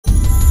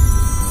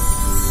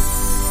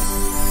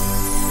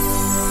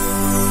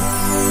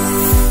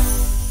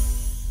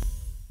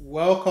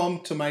Welcome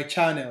to my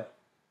channel.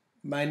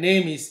 My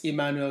name is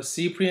Emmanuel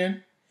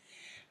Cyprian,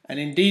 and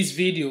in this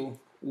video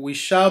we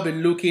shall be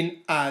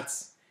looking at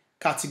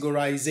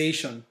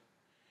categorization.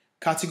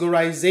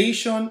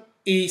 Categorization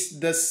is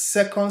the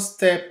second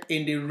step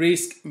in the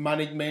risk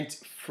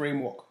management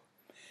framework.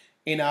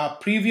 In our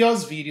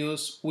previous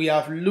videos, we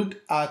have looked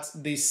at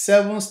the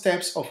 7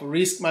 steps of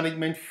risk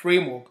management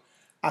framework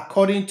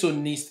according to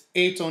NIST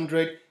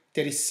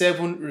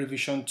 837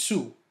 revision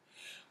 2.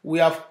 We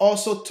have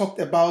also talked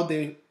about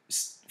the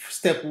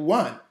step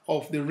 1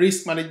 of the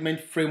risk management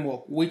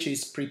framework, which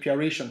is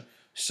preparation.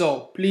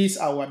 So please,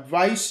 I would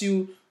advise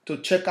you to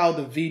check out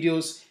the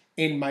videos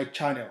in my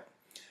channel.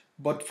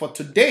 But for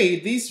today,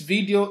 this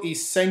video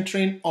is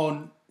centering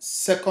on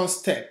second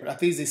step,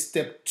 that is the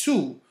step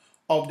 2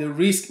 of the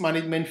risk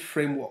management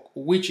framework,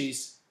 which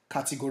is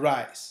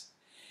categorize.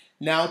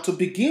 Now, to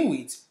begin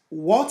with,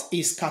 what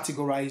is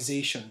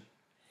categorization?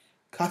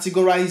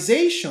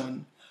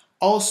 Categorization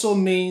also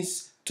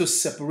means to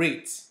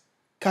separate.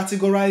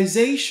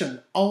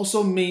 Categorization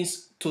also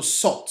means to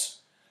sort.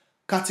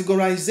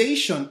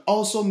 Categorization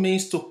also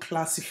means to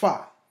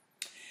classify.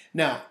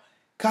 Now,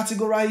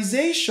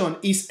 categorization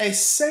is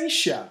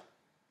essential.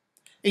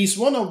 It's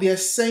one of the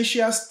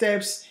essential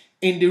steps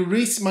in the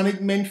risk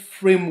management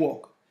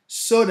framework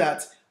so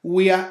that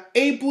we are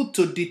able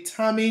to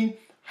determine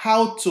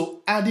how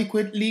to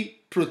adequately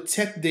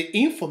protect the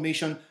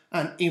information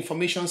and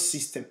information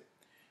system.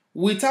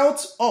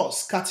 Without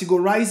us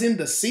categorizing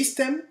the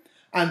system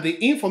and the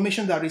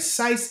information that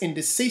resides in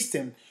the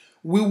system,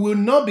 we will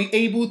not be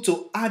able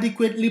to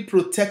adequately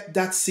protect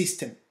that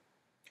system.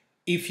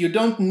 If you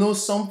don't know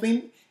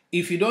something,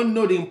 if you don't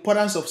know the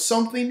importance of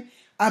something,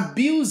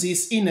 abuse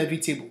is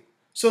inevitable.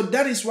 So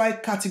that is why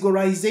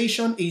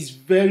categorization is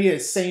very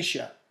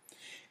essential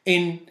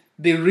in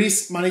the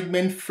risk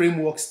management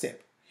framework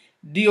step.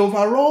 The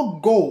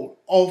overall goal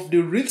of the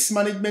risk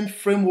management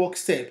framework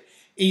step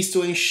is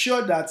to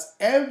ensure that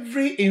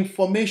every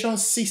information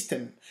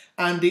system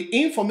and the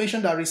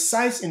information that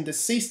resides in the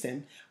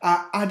system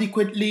are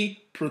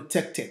adequately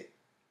protected.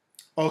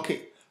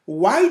 Okay,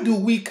 why do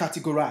we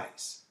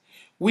categorize?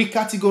 We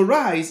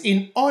categorize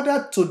in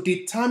order to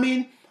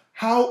determine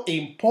how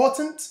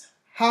important,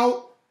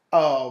 how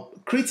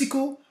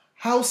critical,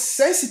 how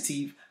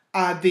sensitive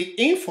are the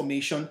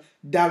information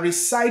that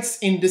resides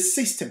in the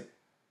system.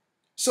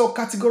 So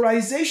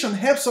categorization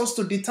helps us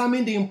to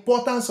determine the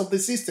importance of the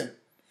system.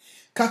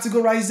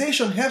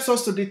 Categorization helps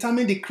us to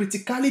determine the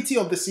criticality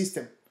of the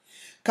system.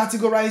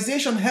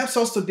 Categorization helps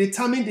us to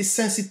determine the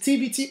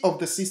sensitivity of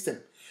the system.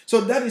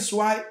 So that is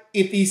why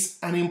it is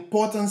an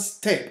important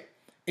step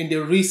in the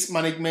risk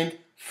management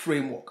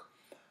framework.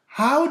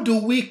 How do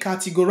we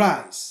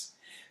categorize?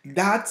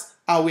 That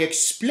I will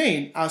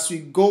explain as we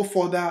go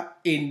further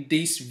in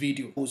this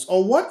video.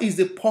 Or what is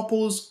the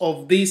purpose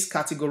of this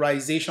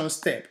categorization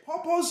step? The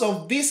purpose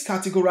of this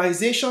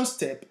categorization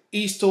step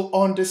is to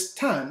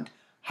understand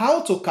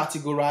how to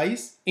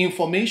categorize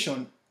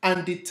information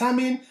and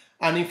determine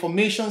an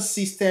information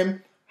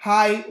system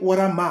high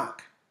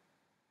watermark.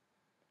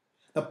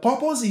 The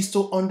purpose is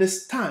to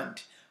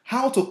understand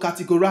how to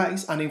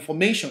categorize an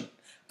information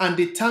and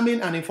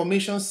determine an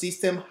information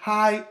system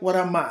high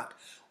watermark.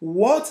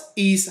 What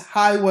is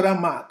high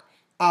watermark?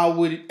 I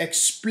will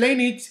explain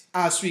it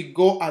as we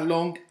go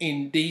along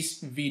in this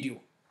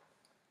video.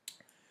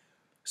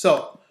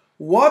 So,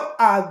 what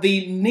are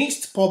the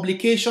NIST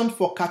publications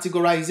for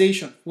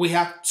categorization? We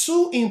have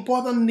 2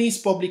 important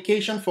NIST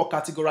publications for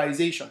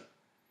categorization.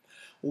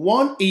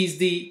 One is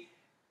the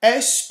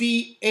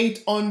SP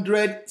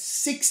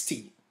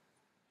 860.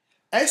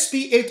 SP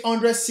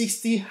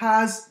 860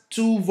 has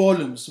 2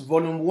 volumes,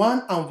 Volume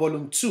 1 and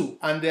Volume 2,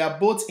 and they are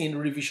both in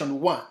Revision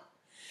 1.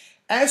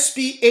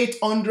 SP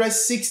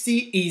 860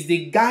 is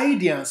the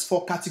guidance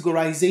for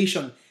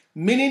categorization,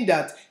 meaning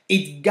that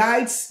it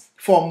guides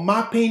for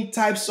mapping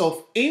types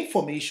of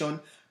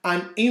information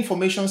and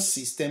information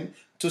system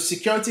to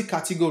security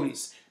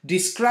categories,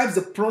 describes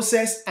the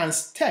process and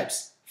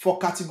steps for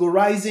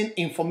categorizing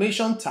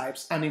information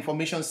types and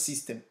information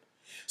system.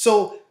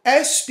 So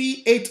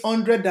SP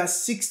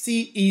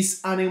 860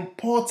 is an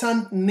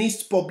important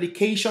NIST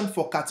publication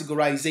for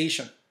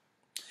categorization.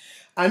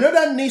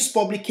 Another NIST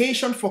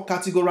publication for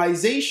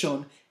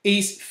categorization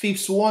is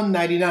FIPS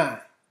 199.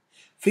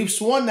 FIPS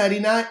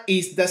 199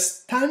 is the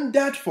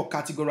standard for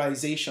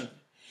categorization.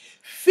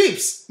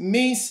 FIPS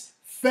means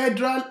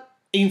Federal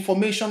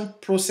Information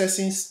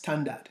Processing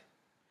Standard.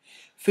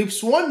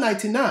 FIPS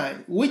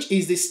 199, which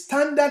is the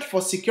standard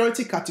for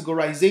security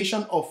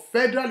categorization of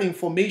federal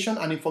information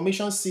and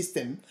information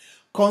system,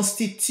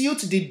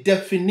 constitutes the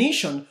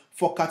definition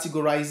for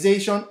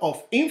categorization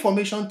of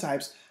information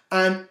types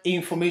and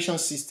information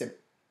system.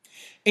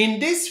 In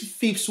this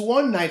FIPS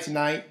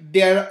 199,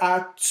 there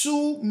are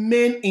 2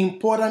 main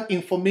important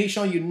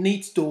information you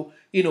need to,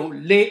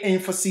 lay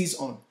emphasis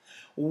on.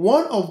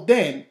 One of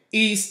them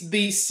is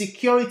the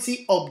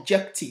security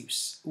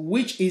objectives,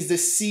 which is the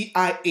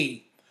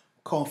CIA,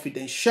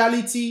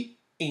 confidentiality,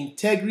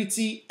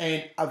 integrity,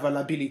 and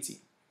availability.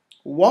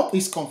 What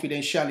is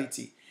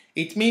confidentiality?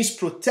 It means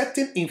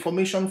protecting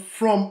information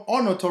from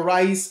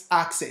unauthorized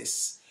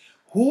access.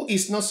 Who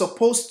is not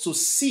supposed to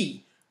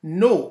see,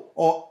 know,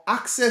 or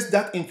access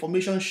that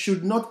information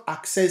should not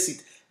access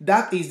it.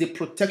 That is the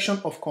protection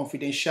of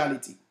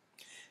confidentiality.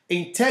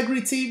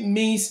 Integrity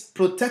means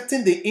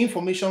protecting the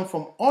information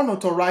from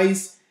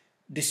unauthorized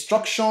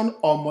destruction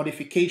or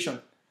modification.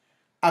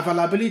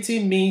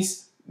 Availability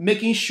means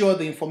making sure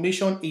the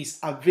information is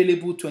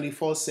available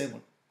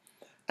 24/7.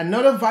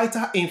 Another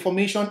vital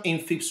information in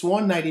FIPS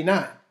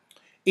 199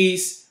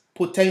 is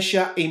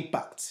potential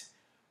impact.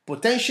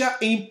 Potential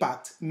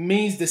impact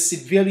means the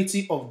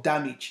severity of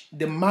damage,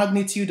 the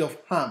magnitude of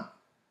harm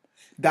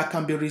that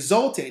can be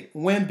resulted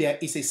when there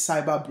is a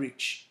cyber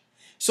breach.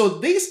 So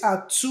these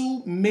are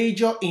two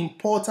major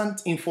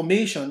important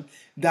information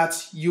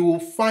that you will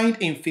find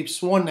in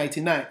FIPS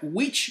 199,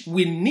 which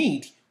we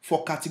need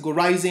for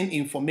categorizing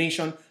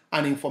information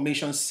and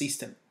information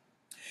system.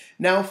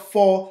 Now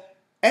for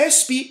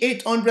SP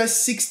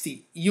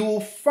 860, you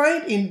will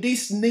find in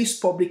this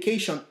NIST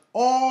publication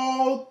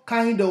all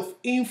kind of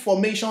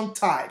information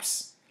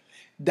types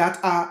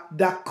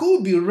that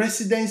could be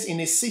residents in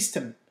a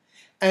system,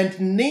 and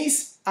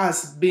NIST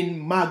has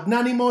been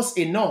magnanimous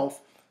enough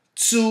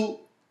to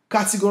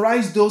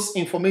categorize those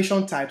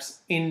information types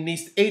in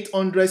NIST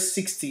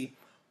 860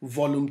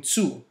 volume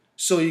 2.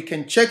 So you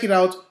can check it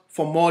out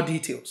for more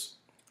details.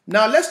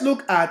 Now let's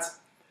look at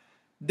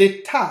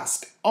the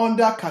task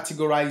under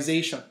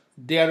categorization.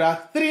 There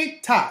are 3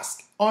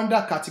 tasks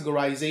under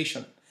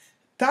categorization.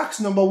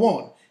 Task number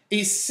 1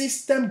 is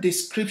system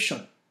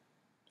description,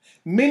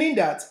 meaning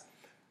that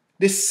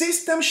the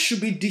system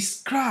should be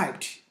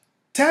described.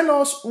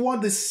 Tell us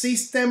what the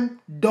system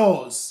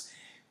does.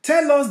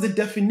 Tell us the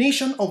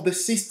definition of the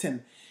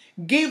system.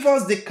 Give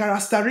us the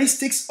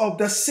characteristics of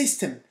the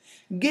system.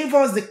 Give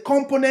us the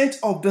component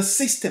of the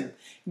system.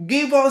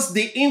 Give us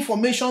the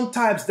information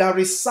types that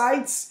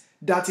resides,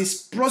 that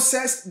is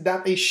processed,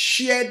 that is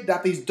shared,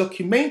 that is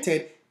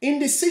documented in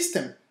the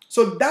system.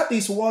 So that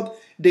is what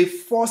the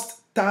first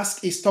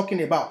task is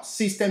talking about,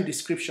 system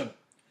description.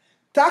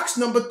 Task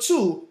number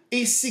 2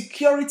 is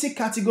security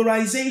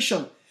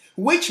categorization,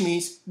 which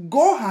means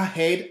go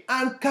ahead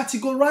and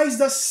categorize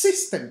the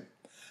system.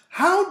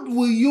 How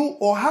do you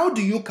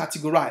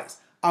categorize?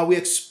 I will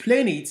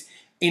explain it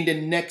in the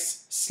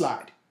next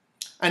slide.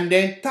 And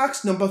then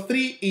task number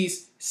 3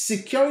 is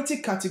security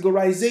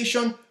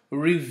categorization,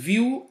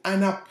 review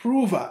and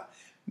approval,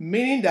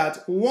 meaning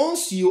that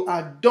once you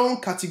are done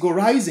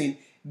categorizing,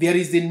 there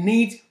is the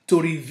need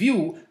to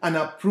review and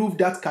approve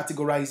that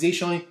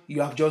categorization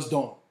you have just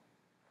done.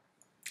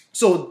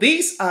 So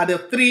these are the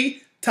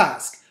 3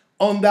 tasks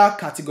under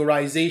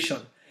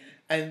categorization.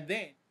 And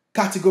then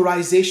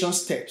categorization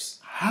steps.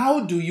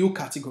 How do you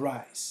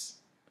categorize?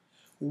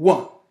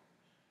 1.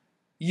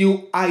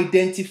 You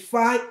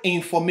identify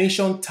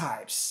information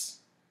types.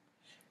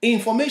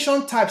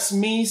 Information types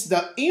means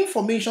the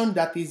information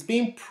that is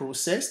being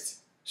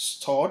processed,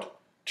 stored,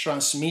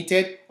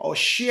 transmitted, or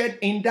shared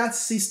in that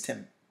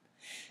system.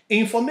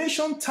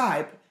 Information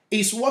type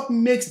is what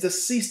makes the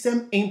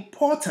system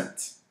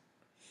important.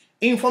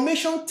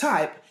 Information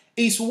type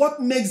is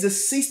what makes the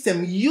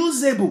system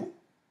usable.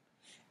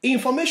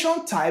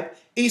 Information type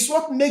is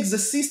what makes the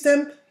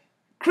system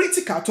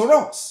critical to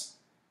us.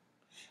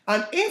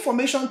 An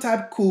information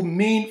type could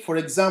mean, for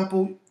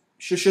example,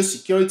 social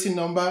security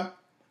number,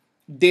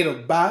 date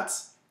of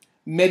birth,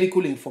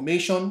 medical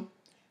information,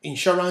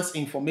 insurance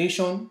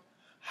information,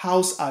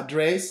 house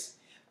address,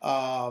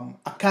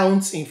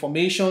 accounts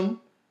information,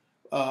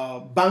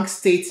 bank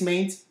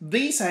statement.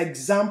 These are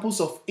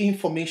examples of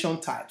information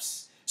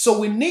types. So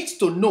we need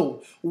to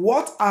know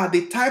what are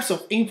the types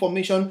of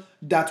information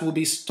that will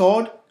be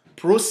stored,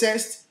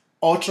 processed,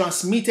 or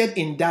transmitted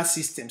in that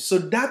system. So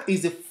that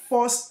is the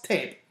first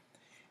step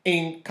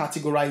in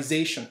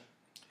categorization.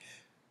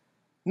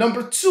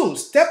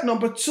 Step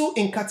number 2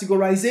 in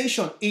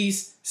categorization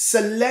is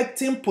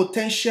selecting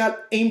potential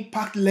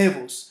impact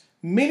levels,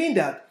 meaning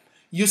that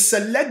you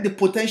select the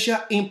potential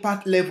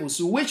impact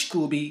levels, which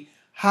could be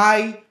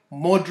high,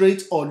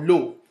 moderate, or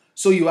low.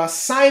 So you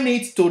assign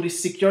it to the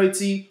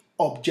security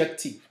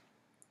objective.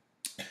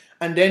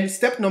 And then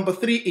step number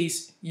 3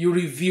 is you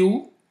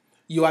review,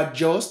 you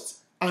adjust,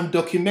 and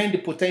document the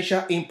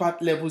potential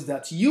impact levels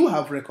that you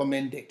have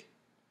recommended.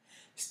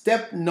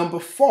 Step number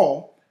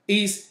 4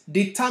 is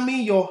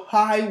determine your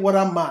high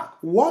water mark.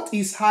 What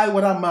is high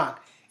water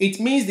mark? It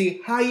means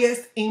the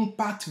highest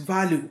impact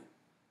value.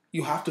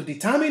 You have to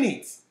determine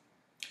it.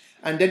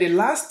 And then the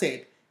last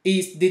step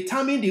is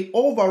determine the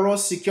overall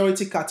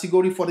security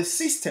category for the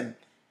system.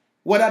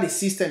 Whether the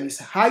system is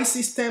a high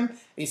system,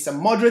 it's a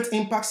moderate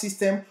impact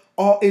system,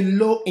 or a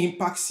low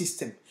impact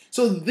system.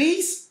 So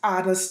these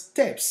are the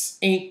steps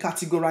in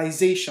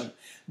categorization.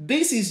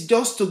 This is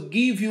just to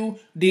give you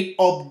the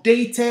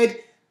updated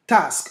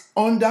task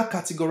under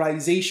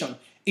categorization.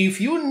 If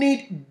you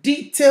need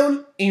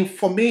detailed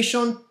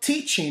information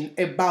teaching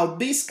about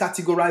this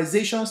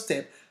categorization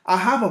step, I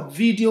have a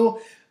video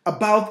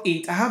about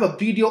it. I have a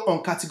video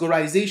on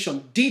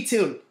categorization,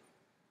 detailed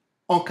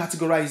on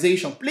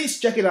categorization. Please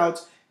check it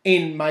out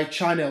in my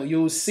channel.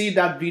 You'll see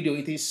that video.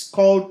 It is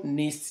called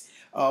NIST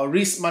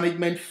Risk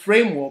Management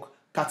Framework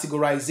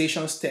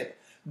Categorization Step.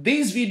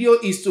 This video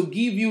is to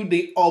give you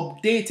the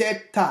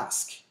updated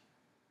task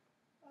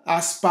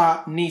as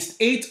per NIST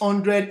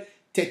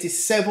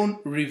 837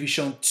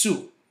 revision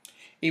 2.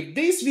 If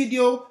this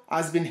video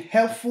has been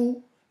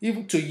helpful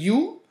even to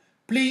you,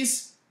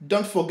 please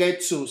don't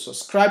forget to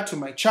subscribe to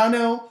my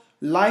channel,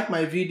 like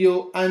my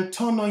video, and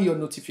turn on your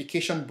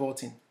notification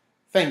button.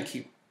 Thank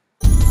you.